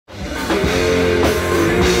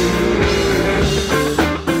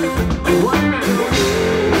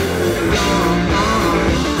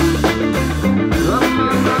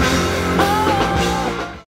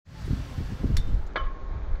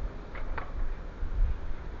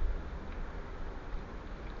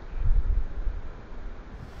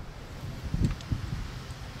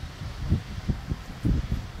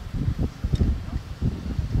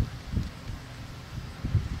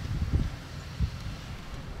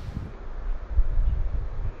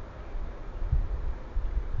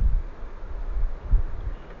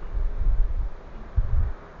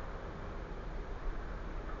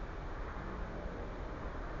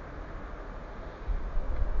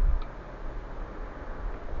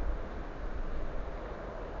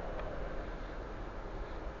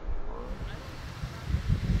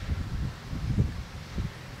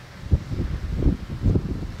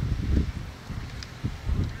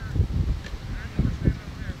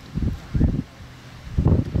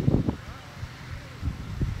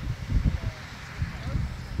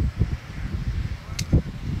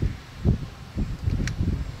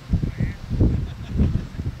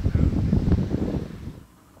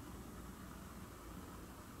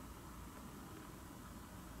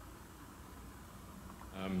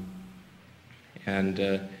and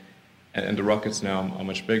the rockets now are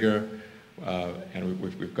much bigger, and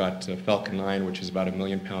we've got Falcon 9, which is about a 1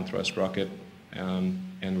 million pound thrust rocket, and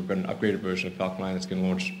we've got an upgraded version of Falcon 9 that's going to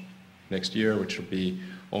launch next year, which will be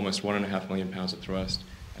almost 1.5 million pounds of thrust.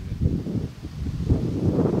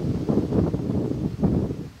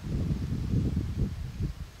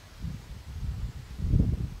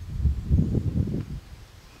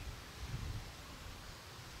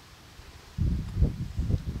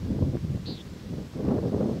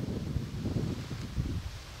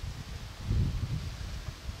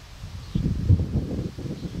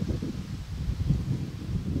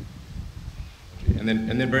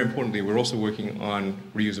 And then very importantly, we're also working on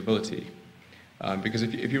reusability. Because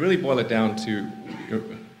if you really boil it down to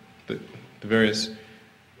the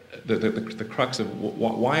crux of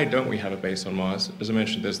why don't we have a base on Mars, as I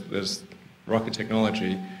mentioned, there's rocket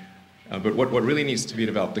technology, but what really needs to be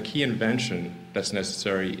developed, the key invention that's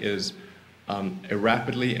necessary is a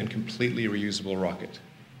rapidly and completely reusable rocket.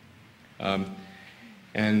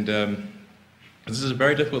 This is a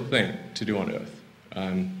very difficult thing to do on Earth.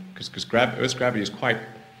 Because Earth's gravity is quite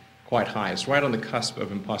high. It's right on the cusp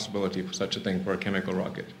of impossibility for such a thing for a chemical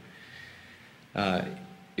rocket.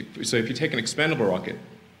 So if you take an expendable rocket,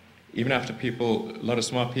 even after a lot of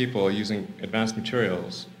smart people are using advanced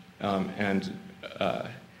materials and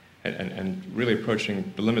really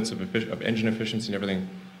approaching the limits of engine efficiency and everything,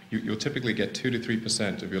 you'll typically get 2 to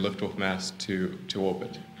 3% of your liftoff mass to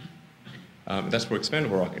orbit. That's for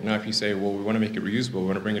expendable rocket. Now if you say, well, we want to make it reusable, we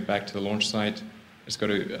want to bring it back to the launch site, it's got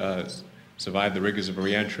to survive the rigors of a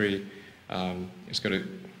re-entry.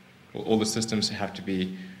 All the systems have to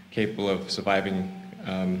be capable of surviving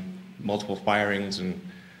multiple firings and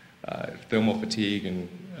thermal fatigue, and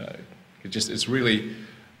it's really,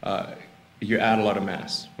 you add a lot of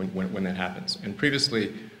mass when that happens. And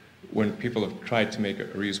previously, when people have tried to make a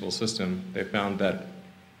reusable system, they found that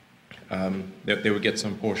they would get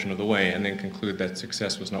some portion of the way and then conclude that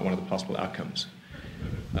success was not one of the possible outcomes.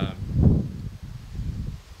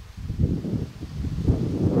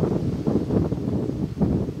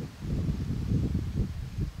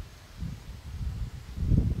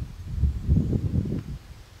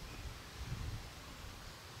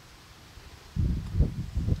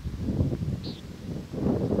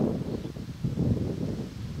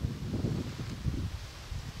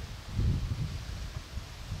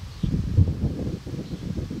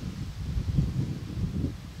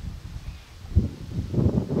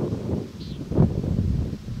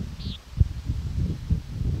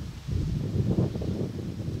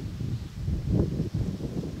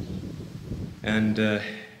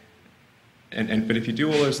 But if you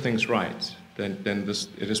do all those things right, then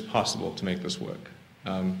it is possible to make this work.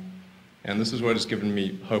 And this is what has given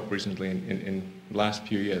me hope recently in the last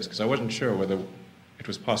few years, because I wasn't sure whether it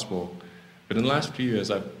was possible. But in the last few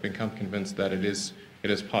years, I've become convinced that it is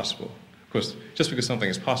possible. Of course, just because something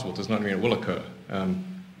is possible does not mean it will occur.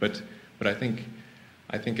 But I think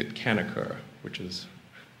it can occur, which is,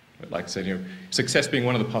 like I said, success being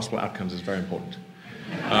one of the possible outcomes is very important.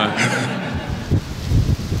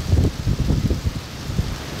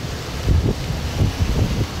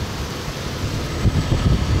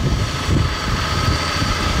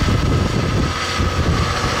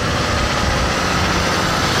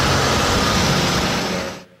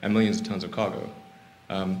 And millions of tons of cargo.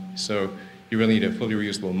 So you really need a fully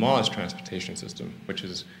reusable Mars transportation system, which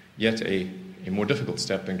is yet a more difficult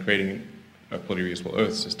step than creating a fully reusable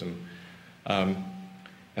Earth system. And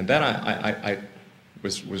then I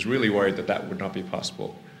was really worried that would not be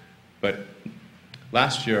possible. But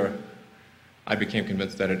last year, I became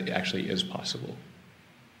convinced that it actually is possible,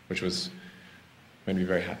 which made me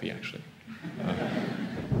very happy, actually.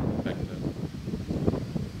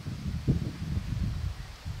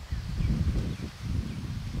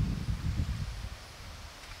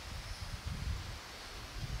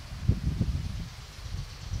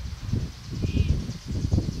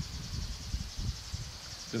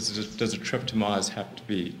 Does a trip to Mars have to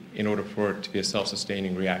be, in order for it to be a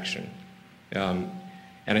self-sustaining reaction? And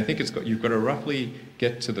I think you've got to roughly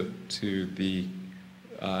get to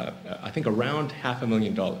I think around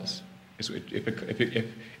 $500,000. If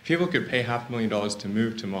people could pay $500,000 to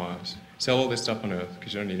move to Mars, sell all this stuff on Earth,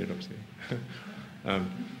 because you don't need it, obviously,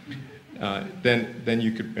 then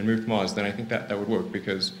you could move to Mars. Then I think that would work,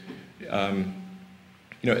 because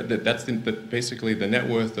that's basically the net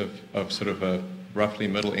worth of sort of a roughly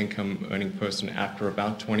middle income earning person after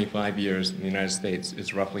about 25 years in the United States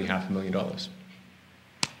is roughly $500,000.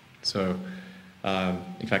 So,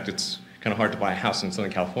 in fact, it's kind of hard to buy a house in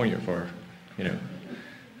Southern California for,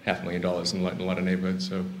 $500,000 in a lot of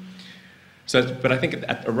neighborhoods. So, but I think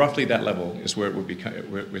at roughly that level is where it would be,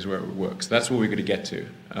 is where it would work. So that's where we're going to get to.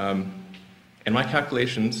 And my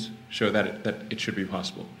calculations show that it should be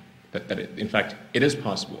possible. That in fact, it is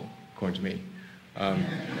possible, according to me. And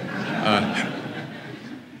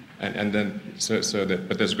then,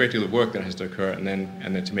 but there's a great deal of work that has to occur, and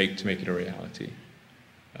then to make it a reality.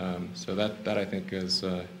 So that I think is,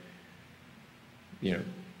 I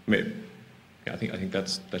think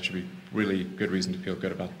that should be really good reason to feel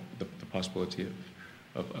good about the possibility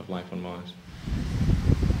of life on Mars.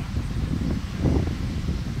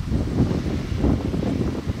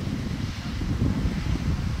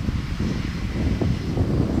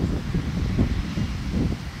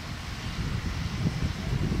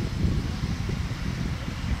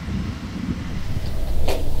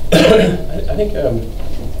 I think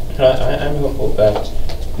I'm hopeful that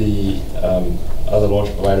the other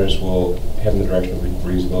launch providers will head in the direction of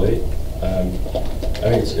reusability. I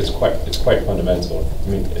think it's quite fundamental. I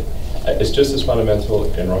mean, it's just as fundamental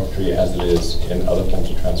in rocketry as it is in other forms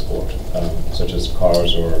of transport, such as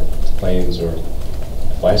cars or planes or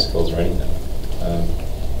bicycles or anything.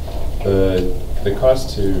 The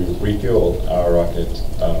cost to refuel our rocket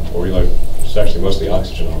or reload, which is actually mostly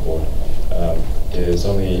oxygen on board, is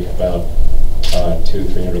only about $200,000 to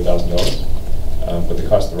 $300,000. But the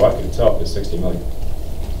cost of the rocket itself is $60 million.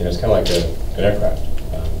 It's kind of like an aircraft.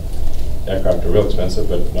 Aircraft are real expensive,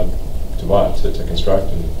 but not to buy, to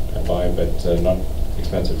construct and buy, but not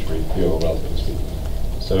expensive to refuel, relatively speaking.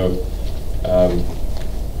 So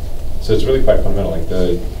it's really quite fundamental. Like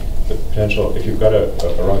the potential, if you've got a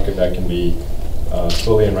rocket that can be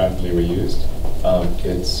fully and rapidly reused,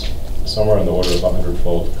 it's somewhere on the order of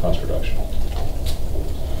 100-fold cost reduction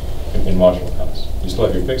in marginal cost. You still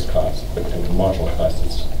have your fixed cost, but in marginal cost,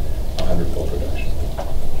 it's 100-fold reduction.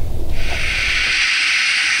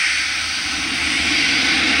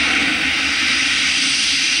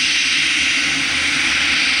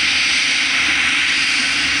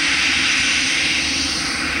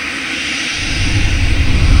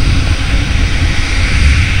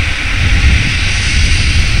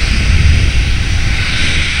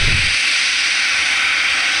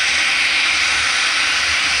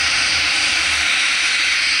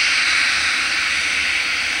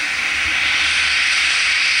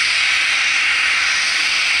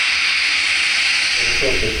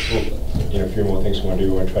 A few more things we want to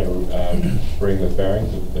do. We want to try to bring the fairing,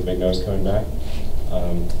 the big nose coming back,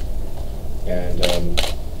 and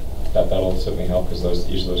that'll certainly help because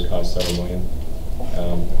each of those cost several million.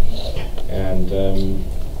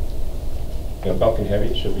 Falcon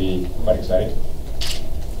Heavy should be quite exciting.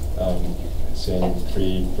 Seeing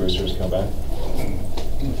 3 boosters come back.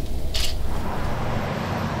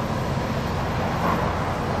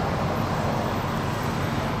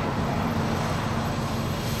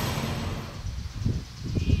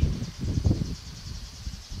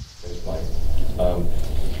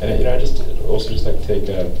 And I just like to take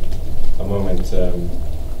a moment.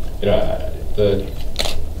 The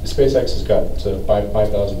SpaceX has got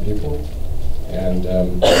 5,000 people, and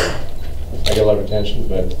I get a lot of attention,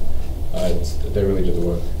 but they really do the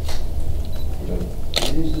work.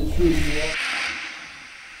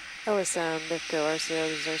 OSM, BIFCO, RCO,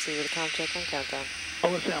 this is RC with a comm check on countdown.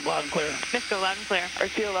 OSM, loud and clear. BIFCO, loud and clear.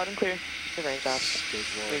 RCO, loud and clear. The range off.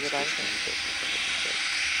 Very good, loud and clear.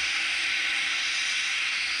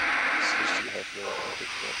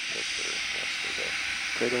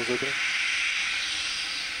 Cradle's opening.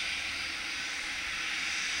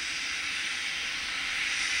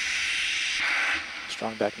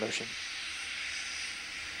 Strong back motion.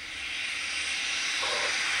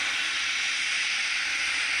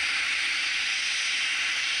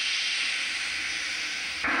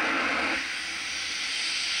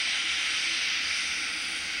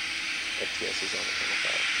 FTS is on the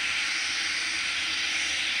 25.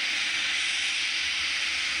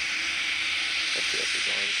 FTS is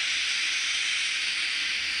on.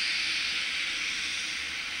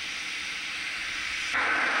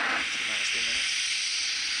 -3 minutes.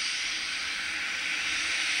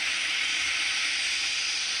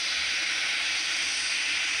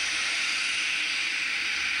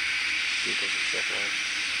 Vehicles in check line.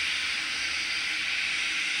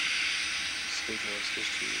 Stage 1,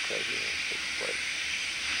 stage 2, criteria, and stage flight.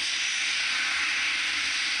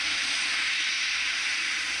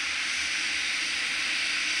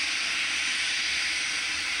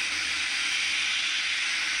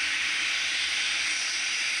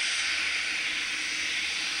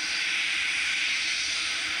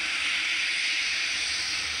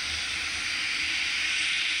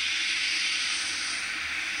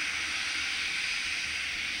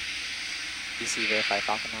 DC verify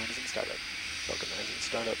Falcon 9 is in startup. Falcon 9's in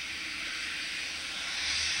startup.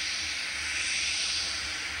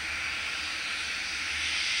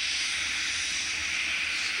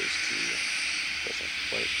 Space 2, pressing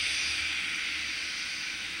flight.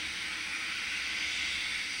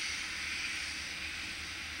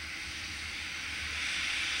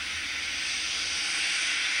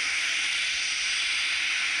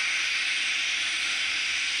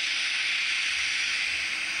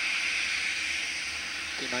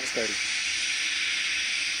 T-minus 30.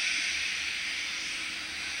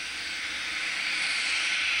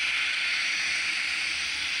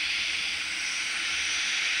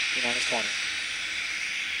 T-minus 20.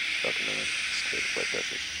 Falcon 9, straight flight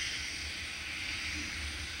pressures.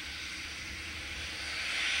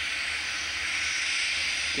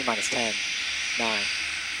 T-minus 10, 9,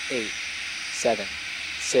 8, 7,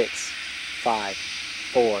 6, 5,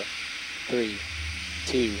 4, 3,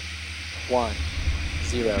 2, 1,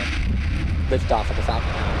 0. Liftoff of the Falcon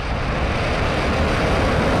 9.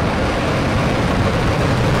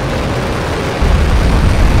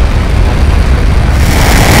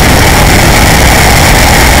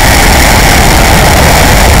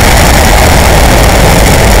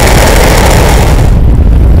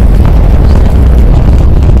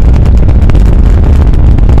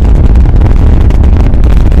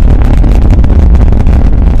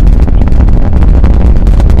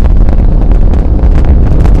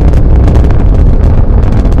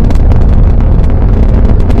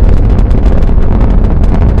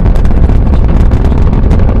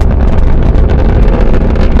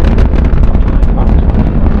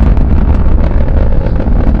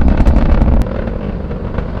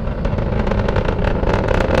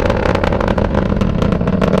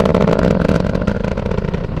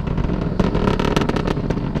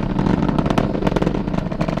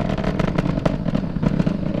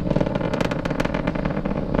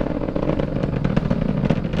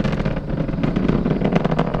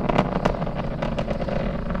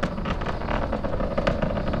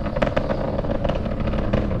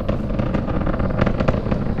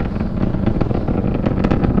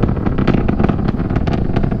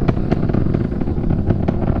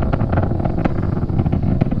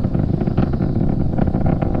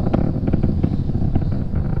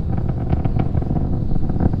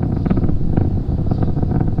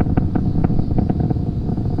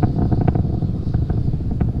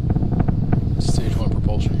 Stage 1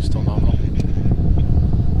 propulsion is still nominal.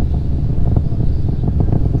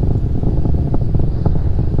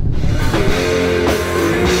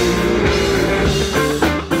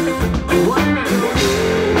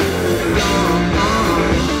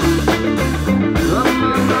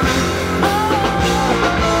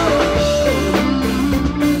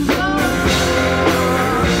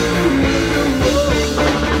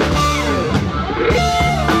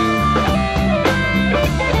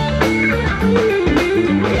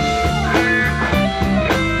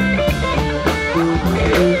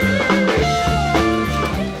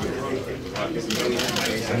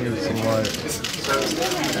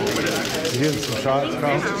 Here's some shots,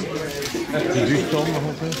 Carl. Did you film the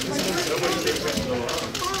whole thing?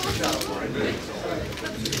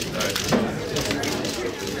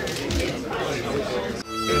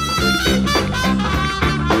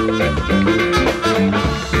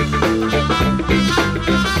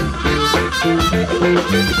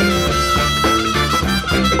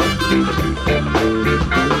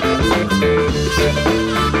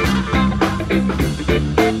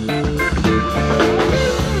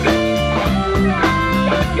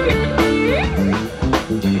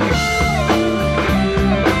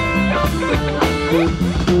 Thank you.